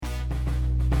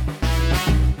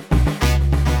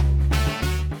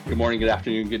morning, good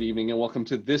afternoon, good evening, and welcome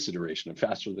to this iteration of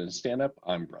Faster Than Stand-Up.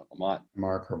 I'm Brett Lamont.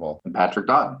 Mark Herval. And Patrick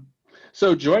Dodd.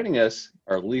 So joining us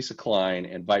are Lisa Klein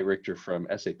and Veit Richter from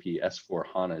SAP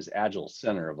S/4HANA's Agile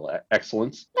Center of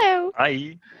Excellence. Hello.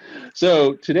 Hi.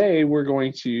 So today we're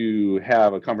going to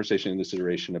have a conversation in this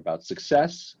iteration about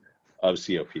success of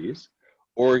COPs,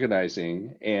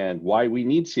 organizing, and why we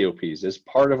need COPs as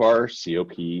part of our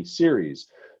COP series.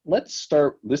 Let's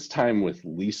start this time with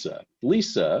Lisa.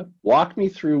 Lisa, walk me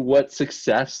through what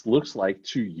success looks like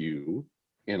to you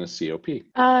in a COP.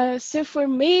 So for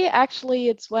me, actually,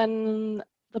 it's when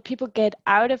the people get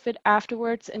out of it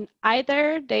afterwards and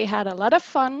either they had a lot of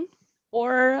fun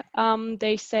or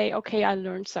they say, okay, I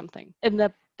learned something. And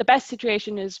the best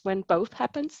situation is when both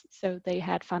happens. So they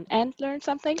had fun and learned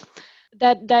something.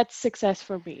 That's success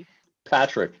for me.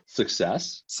 Patrick,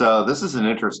 success? So this is an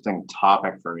interesting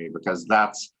topic for me because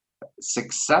that's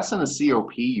success in a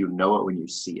COP, you know it when you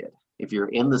see it. If you're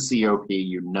in the COP,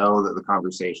 you know that the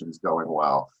conversation's going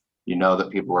well. You know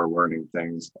that people are learning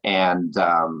things, and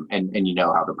you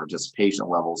know how the participation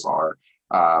levels are.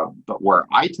 But where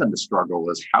I tend to struggle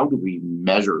is how do we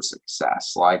measure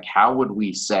success? Like, how would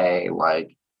we say,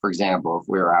 like, for example, if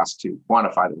we were asked to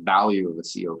quantify the value of a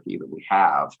COP that we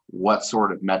have, what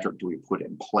sort of metric do we put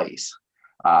in place?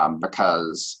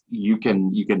 Because you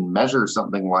can measure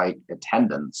something like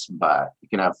attendance, but you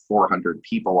can have 400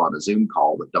 people on a Zoom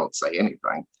call that don't say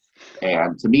anything.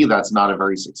 And to me, that's not a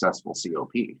very successful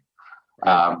COP.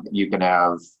 You can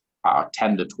have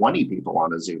 10 to 20 people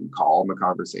on a Zoom call and the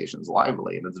conversation's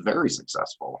lively and it's very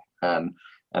successful.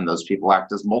 And those people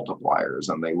act as multipliers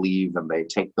and they leave and they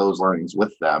take those learnings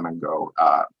with them and go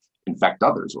infect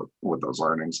others with those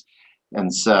learnings.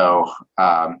 And so,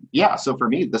 so for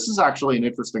me, this is actually an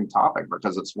interesting topic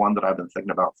because it's one that I've been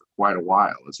thinking about for quite a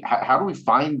while. Is how do we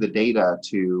find the data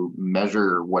to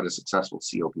measure what a successful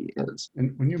COP is?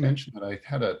 And when you mentioned that, I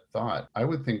had a thought. I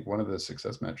would think one of the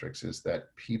success metrics is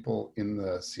that people in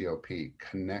the COP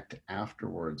connect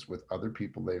afterwards with other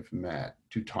people they've met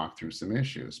to talk through some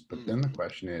issues. But then the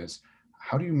question is,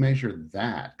 how do you measure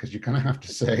that? Because you kind of have to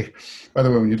say, by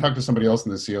the way, when you talk to somebody else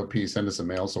in the COP, send us a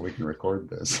mail so we can record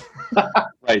this.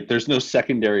 Right. There's no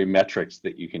secondary metrics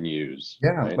that you can use. Yeah.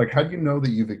 Right? Like, how do you know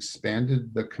that you've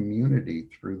expanded the community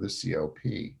through the COP?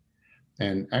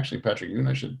 And actually, Patrick, you and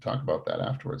I should talk about that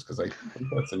afterwards, because I think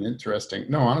that's an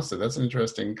interesting, honestly, that's an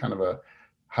interesting kind of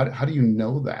how do you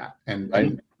know that and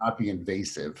not be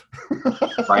invasive?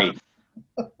 Right.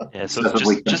 Yeah. So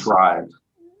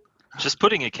just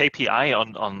putting a KPI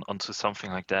onto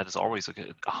something like that is always a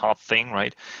hard thing,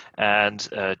 right? And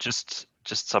just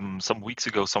some weeks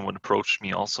ago, someone approached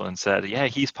me also and said, yeah,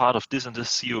 he's part of this and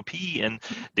this COP, and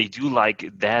they do like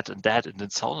that and that, and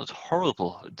it sounded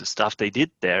horrible, the stuff they did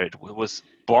there. It was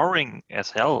boring as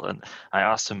hell. And I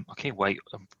asked him, okay, why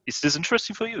is this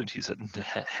interesting for you? And he said,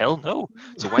 hell no.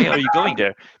 So why are you going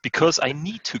there? Because I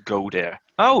need to go there.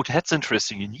 Oh, that's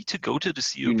interesting. You need to go to the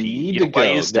COP. You need to why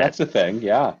go. is that? That's the thing.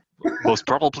 Yeah. Most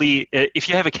probably, if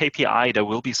you have a KPI, there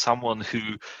will be someone who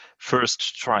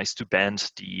first tries to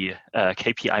bend the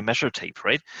KPI measure tape,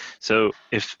 right? So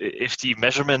if the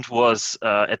measurement was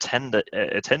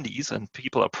attendees and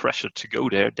people are pressured to go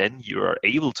there, then you are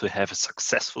able to have a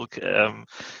successful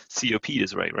COP.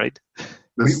 Is right?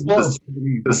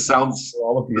 This sounds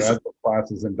all of the Agile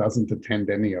classes and doesn't attend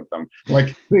any of them.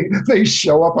 Like they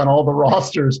show up on all the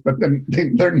rosters, but then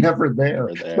they're never there.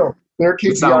 So their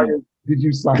KPI is, did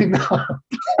you sign up?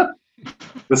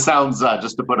 This sounds,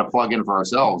 just to put a plug in for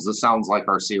ourselves, this sounds like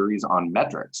our series on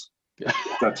metrics.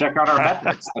 So check out our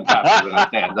metrics.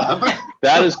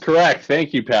 That is correct.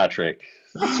 Thank you, Patrick.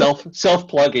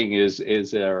 Self-plugging is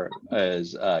our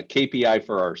KPI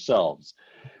for ourselves.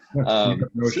 No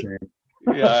shame.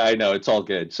 Yeah, I know, it's all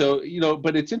good. So,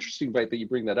 but it's interesting, right, that you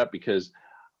bring that up, because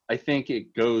I think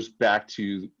it goes back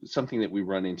to something that we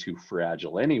run into for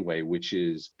Agile anyway, which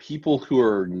is people who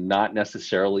are not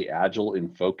necessarily Agile in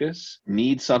focus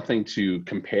need something to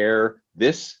compare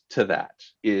this to that.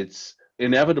 It's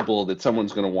inevitable that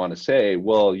someone's going to want to say,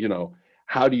 well,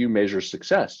 how do you measure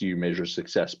success? Do you measure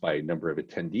success by number of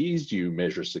attendees? Do you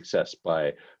measure success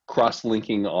by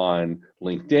cross-linking on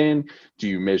LinkedIn? Do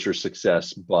you measure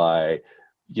success by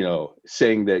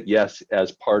saying that, yes,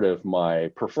 as part of my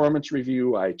performance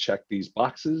review, I check these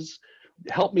boxes?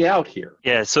 Help me out here.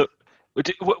 Yeah, so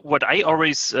what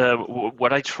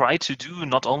I try to do,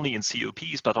 not only in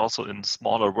COPs, but also in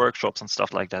smaller workshops and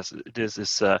stuff like that, this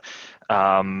is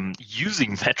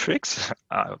using metrics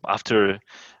after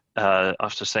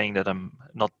saying that I'm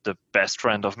not the best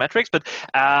friend of metrics, but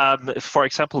for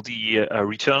example, the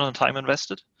return on time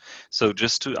invested. So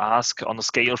just to ask on a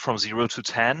scale from 0 to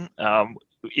 10,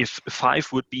 if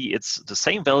 5 would be, it's the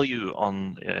same value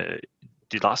on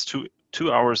the last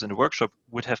 2 hours in the workshop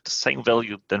would have the same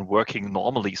value than working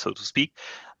normally, so to speak.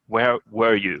 Where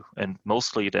were you? And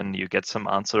mostly then you get some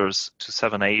answers to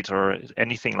 7, 8 or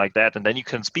anything like that. And then you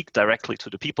can speak directly to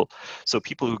the people. So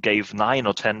people who gave 9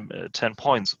 or 10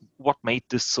 points, what made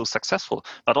this so successful?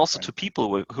 But also to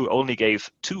people who only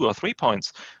gave 2 or 3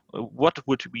 points, what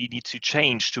would we need to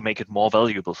change to make it more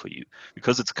valuable for you?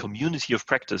 Because it's a community of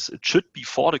practice. It should be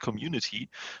for the community.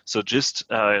 So just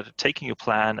taking a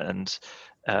plan and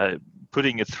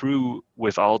putting it through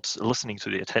without listening to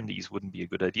the attendees wouldn't be a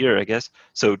good idea, I guess.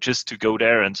 So just to go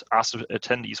there and ask the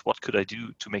attendees, what could I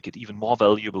do to make it even more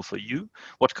valuable for you?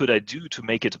 What could I do to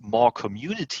make it more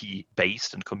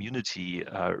community-based and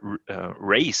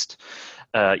community-raised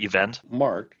event?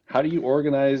 Mark, how do you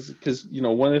organize? Because,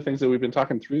 one of the things that we've been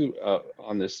talking through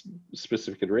on this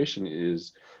specific iteration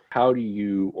is how do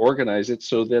you organize it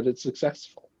so that it's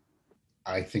successful?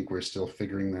 I think we're still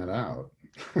figuring that out.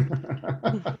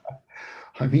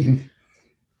 I mean,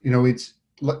 it's,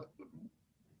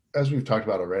 as we've talked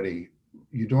about already,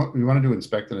 you want to do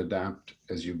inspect and adapt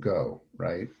as you go,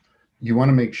 right? You want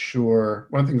to make sure,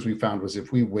 one of the things we found was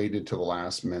if we waited till the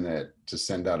last minute to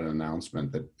send out an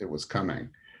announcement that it was coming,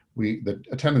 the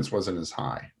attendance wasn't as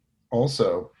high.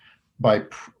 Also, by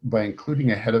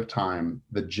including ahead of time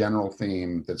the general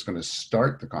theme that's going to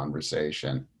start the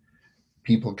conversation,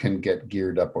 people can get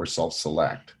geared up or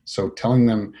self-select. So telling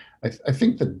them, I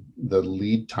think the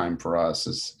lead time for us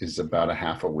is about a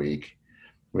half a week,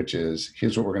 which is,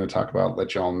 here's what we're going to talk about,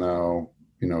 let y'all know,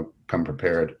 come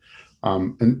prepared.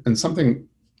 And something,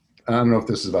 I don't know if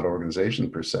this is about organization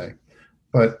per se,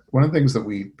 but one of the things that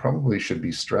we probably should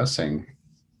be stressing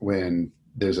when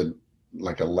there's a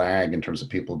lag in terms of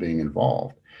people being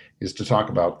involved is to talk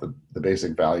about the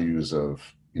basic values of,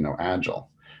 Agile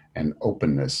and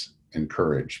openness and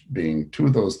courage being two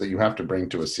of those that you have to bring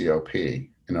to a COP.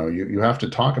 You have to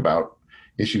talk about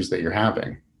issues that you're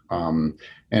having,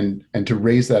 and to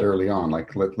raise that early on,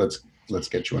 let's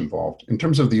get you involved. In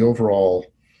terms of the overall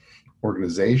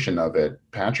organization of it,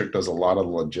 Patrick does a lot of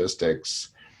logistics.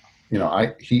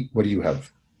 What do you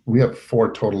have? We have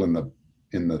 4 total in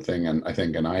the thing,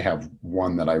 and I have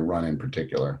 1 that I run in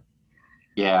particular.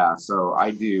 Yeah, so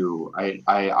I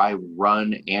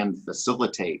run and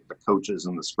facilitate the coaches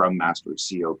and the Scrum Master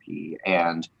COP,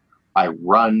 and I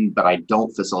run, but I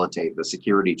don't facilitate the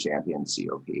Security Champion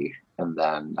COP. And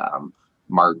then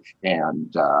Mark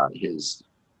and his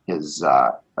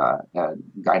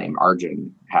guy named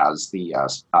Arjun has the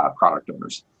product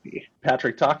owners COP.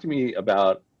 Patrick, talk to me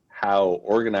about how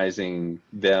organizing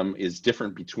them is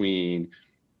different between,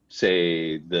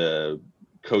 say, the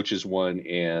coaches one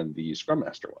and the Scrum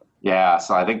Master one. Yeah,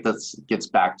 so I think this gets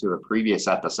back to a previous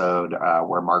episode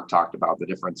where Mark talked about the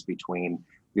difference between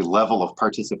the level of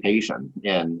participation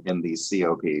in these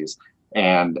COPs,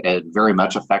 and it very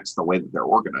much affects the way that they're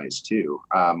organized too.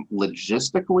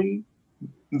 Logistically,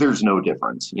 there's no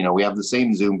difference. We have the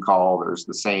same Zoom call, there's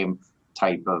the same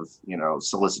type of,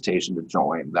 solicitation to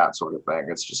join, that sort of thing.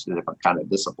 It's just a different kind of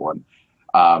discipline.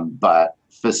 But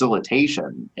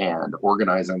facilitation and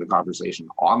organizing the conversation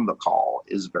on the call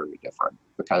is very different,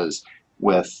 because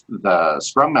with the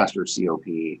Scrum Master COP,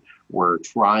 we're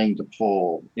trying to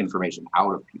pull information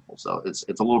out of people. So it's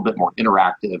a little bit more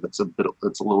interactive. It's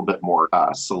a little bit more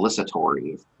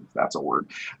solicitory, if that's a word,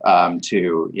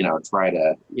 to try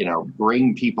to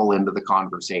bring people into the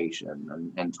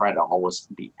conversation and try to always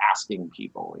be asking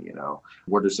people,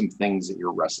 what are some things that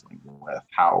you're wrestling with?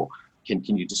 How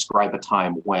can you describe a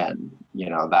time when,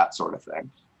 that sort of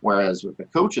thing. Whereas with the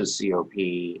coaches COP,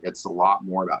 it's a lot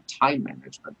more about time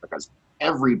management, because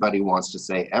everybody wants to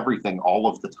say everything all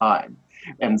of the time.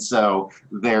 And so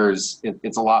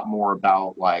it's a lot more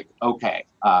about okay,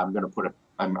 I'm going to put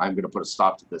a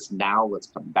stop to this now. Let's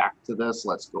come back to this.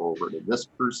 Let's go over to this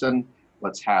person. I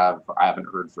haven't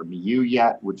heard from you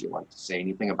yet. Would you like to say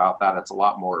anything about that? It's a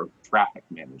lot more traffic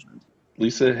management.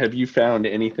 Lisa, have you found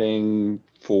anything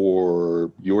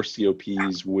for your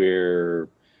COPs where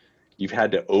you've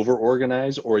had to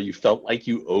over-organize, or you felt like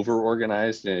you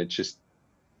over-organized and it just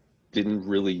didn't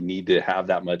really need to have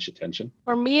that much attention?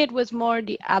 For me, it was more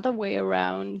the other way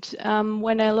around.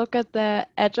 When I look at the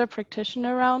Agile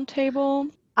Practitioner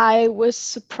Roundtable, I was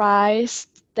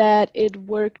surprised that it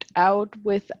worked out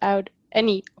without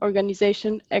any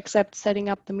organization except setting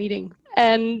up the meeting.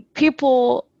 And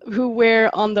people who were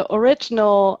on the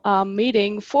original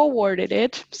meeting forwarded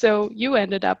it. So you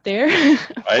ended up there, right.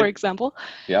 For example.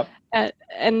 Yep.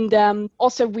 And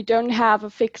also, we don't have a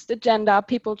fixed agenda.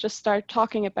 People just start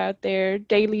talking about their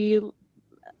daily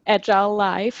Agile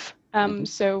life.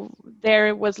 So there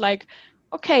it was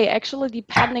okay, actually,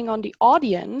 depending on the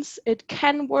audience, it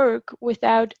can work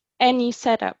without any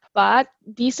setup. But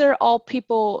these are all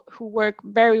people who work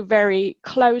very, very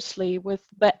closely with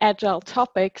the agile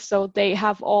topic. So they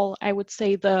have all, I would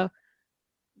say, the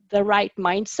right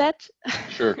mindset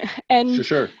Sure. and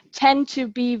Sure. tend to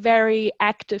be very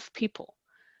active people.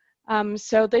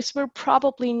 So this will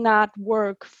probably not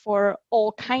work for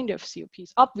all kind of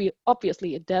COPs.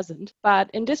 Obviously it doesn't, but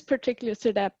in this particular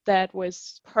setup, that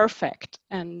was perfect.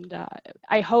 And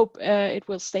I hope it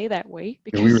will stay that way,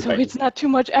 because so it's not too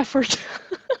much effort.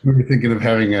 We were thinking of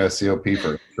having a COP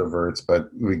for introverts, but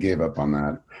we gave up on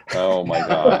that. Oh my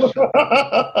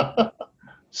gosh.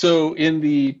 So in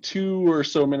the 2 or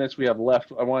so minutes we have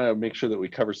left, I want to make sure that we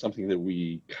cover something that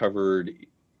we covered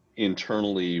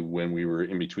internally when we were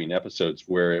in between episodes,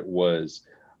 where it was,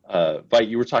 Veit,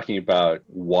 you were talking about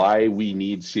why we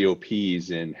need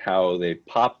COPs and how they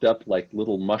popped up like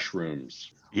little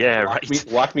mushrooms. Yeah,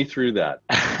 Walk me through that.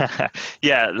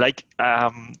 Yeah, like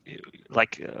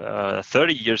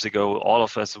 30 years ago, all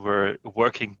of us were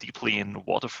working deeply in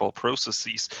waterfall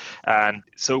processes, and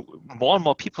so more and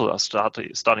more people are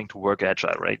starting to work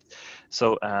agile, right?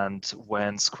 So, and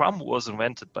when Scrum was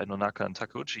invented by Nonaka and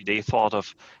Takeuchi, they thought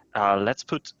of let's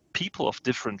put people of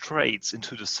different traits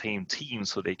into the same team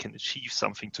so they can achieve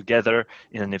something together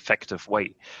in an effective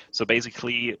way. So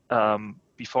basically,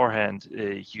 beforehand,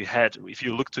 you had, if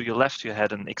you look to your left, you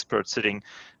had an expert sitting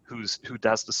who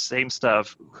does the same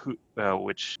stuff,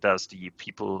 which does the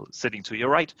people sitting to your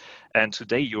right. And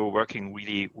today you're working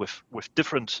really with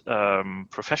different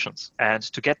professions. And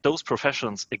to get those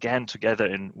professions again together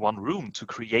in one room to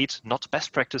create not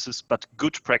best practices, but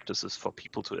good practices for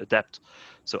people to adapt.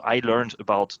 So I learned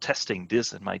about testing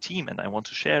this in my team, and I want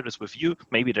to share this with you.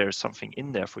 Maybe there's something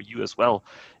in there for you as well.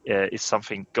 Is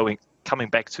something coming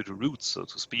back to the roots, so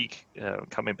to speak,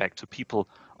 coming back to people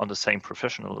on the same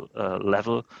professional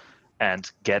level,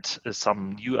 and get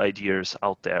some new ideas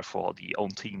out there for the own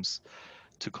teams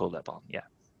to collab on. Yeah.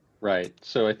 Right.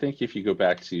 So I think if you go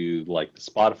back to like the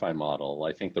Spotify model,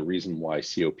 I think the reason why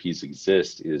COPs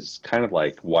exist is kind of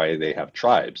like why they have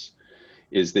tribes,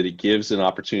 is that it gives an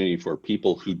opportunity for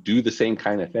people who do the same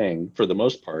kind of thing for the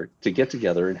most part to get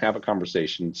together and have a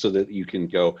conversation so that you can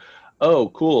go, oh,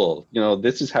 cool,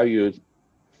 this is how you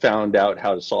found out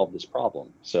how to solve this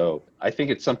problem. So I think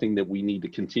it's something that we need to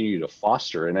continue to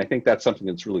foster. And I think that's something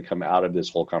that's really come out of this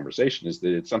whole conversation, is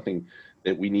that it's something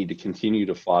that we need to continue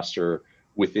to foster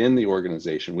within the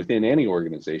organization, within any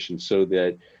organization, so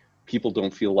that people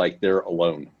don't feel like they're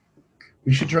alone.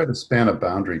 We should try to span a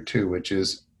boundary too, which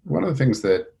is one of the things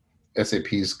that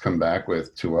SAP's come back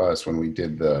with to us when we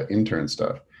did the intern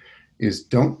stuff, is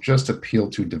don't just appeal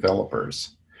to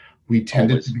developers. We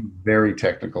tended to be very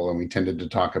technical, and we tended to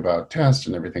talk about tests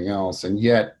and everything else. And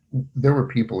yet there were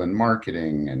people in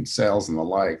marketing and sales and the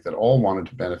like that all wanted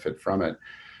to benefit from it.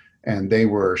 And they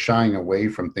were shying away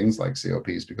from things like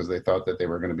COPs because they thought that they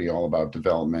were going to be all about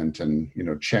development and,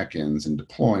 check-ins and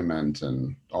deployment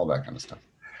and all that kind of stuff.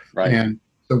 Right. And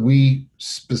so we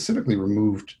specifically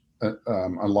removed a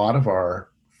lot of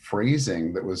our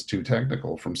phrasing that was too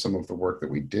technical from some of the work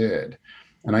that we did.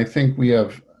 And I think we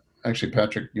have, actually,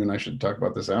 Patrick, you and I should talk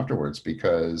about this afterwards,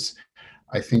 because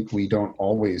I think we don't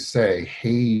always say,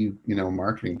 hey,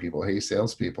 marketing people, hey,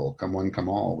 salespeople, come one, come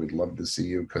all. We'd love to see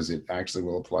you, because it actually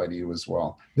will apply to you as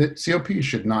well. The COP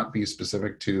should not be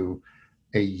specific to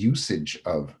a usage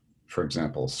of, for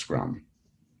example, Scrum.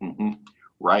 Mm-hmm.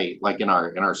 Right. Like in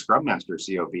our Scrum Master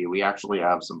COP, we actually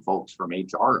have some folks from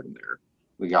HR in there.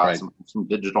 We got some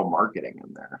digital marketing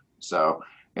in there. So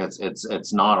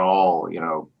it's not all,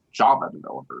 Java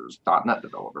developers, .NET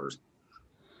developers.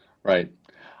 Right.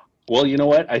 Well, you know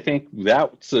what? I think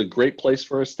that's a great place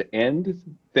for us to end.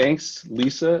 Thanks,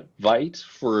 Lisa, Veit,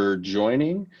 for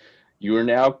joining. You are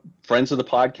now friends of the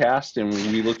podcast, and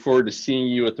we look forward to seeing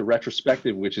you at the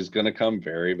retrospective, which is going to come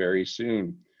very, very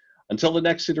soon. Until the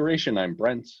next iteration, I'm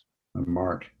Brent. I'm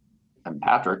Mark. I'm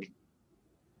Patrick.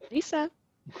 Lisa.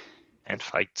 And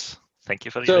Veit. Thank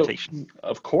you for the invitation.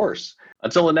 Of course.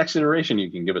 Until the next iteration,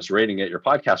 you can give us a rating at your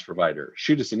podcast provider.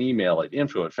 Shoot us an email at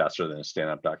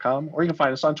info@fasterthanastandup.com, or you can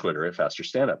find us on Twitter at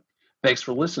FasterStandup. Thanks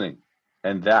for listening.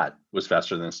 And that was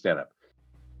Faster Than a Stand-Up.